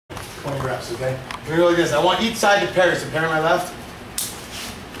20 reps, okay? We're gonna go like this. I want each side to parry, so parry my left.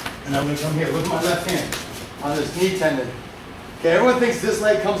 And I'm gonna come here, look at my left hand on this knee tendon. Okay, everyone thinks this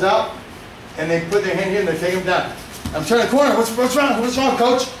leg comes out, and they put their hand here and they take him down. I'm turning the corner, what's wrong? What's wrong,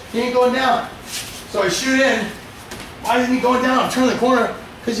 coach? He ain't going down. So I shoot in. Why isn't he going down? I'm turning the corner,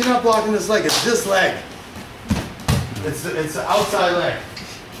 because you're not blocking this leg, it's this leg. It's the outside leg.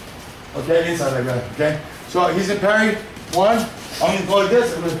 Okay, inside leg, rather, okay? So he's in parry, one. I'm gonna go like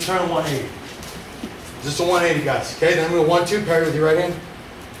this, I'm gonna turn 180. Just a 180, guys, okay? Then I'm gonna 1-2, parry with your right hand.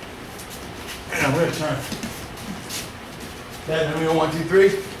 And I'm gonna turn. Okay, then we go 1, 2, 3.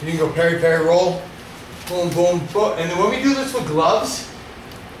 You can go parry, parry, roll. Boom, boom, boom. And then when we do this with gloves,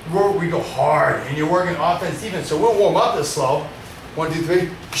 we go hard, and you're working offense, defense. So we'll warm up this slow. 1, 2, 3.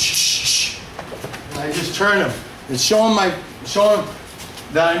 Shh. And I just turn them. And show them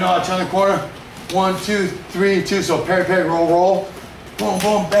that I know how to turn the corner. 1, 2, 3, 2. So parry, parry, roll, roll. Boom,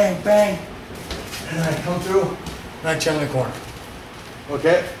 boom, bang, bang. And then I come through, and I turn the corner.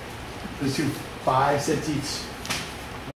 Okay? Let's do 5 sets each.